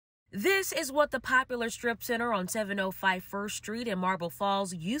This is what the popular strip center on 705 First Street in Marble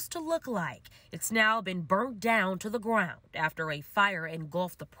Falls used to look like. It's now been burnt down to the ground after a fire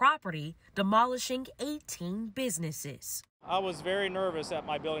engulfed the property, demolishing 18 businesses. I was very nervous that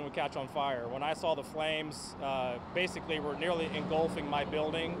my building would catch on fire. When I saw the flames, basically were nearly engulfing my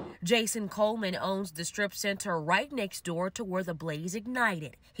building. Jason Coleman owns the strip center right next door to where the blaze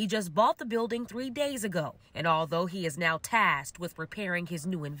ignited. He just bought the building 3 days ago, and although he is now tasked with repairing his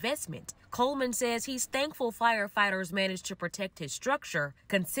new investment, Coleman says he's thankful firefighters managed to protect his structure,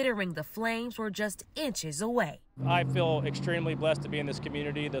 considering the flames were just inches away. I feel extremely blessed to be in this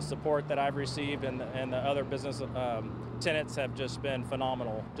community. The support that I've received and the other business tenants have just been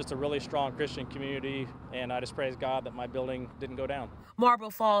phenomenal. Just a really strong Christian community, and I just praise God that my building didn't go down. Marble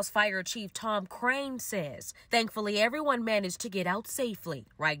Falls Fire Chief Tom Crane says, thankfully everyone managed to get out safely.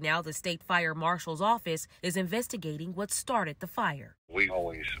 Right now, the State Fire Marshal's office is investigating what started the fire. We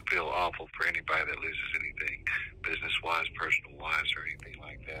always feel awful for anybody that loses anything, business-wise, personal-wise, or anything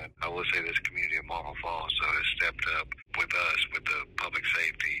like that. I will say this community of Marble Falls has stepped up with us, with the public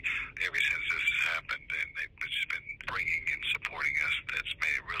safety, ever since this has happened, and they've just been bringing and supporting us. That's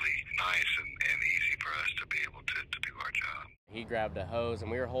made it really nice and easy for us to be able to do our job. He grabbed a hose, and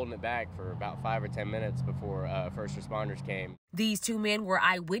we were holding it back for about 5 or 10 minutes before first responders came. These two men were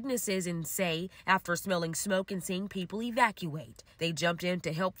eyewitnesses and say, after smelling smoke and seeing people evacuate, they jumped in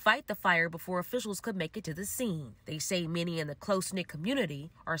to help fight the fire before officials could make it to the scene. They say many in the close-knit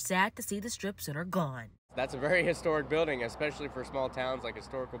community are sad to see the strip center gone. That's a very historic building, especially for small towns. Like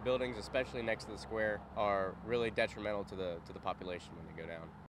historical buildings, especially next to the square, are really detrimental to the population when they go down.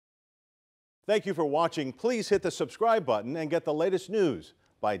 Thank you for watching. Please hit the subscribe button and get the latest news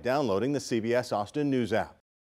by downloading the CBS Austin News app.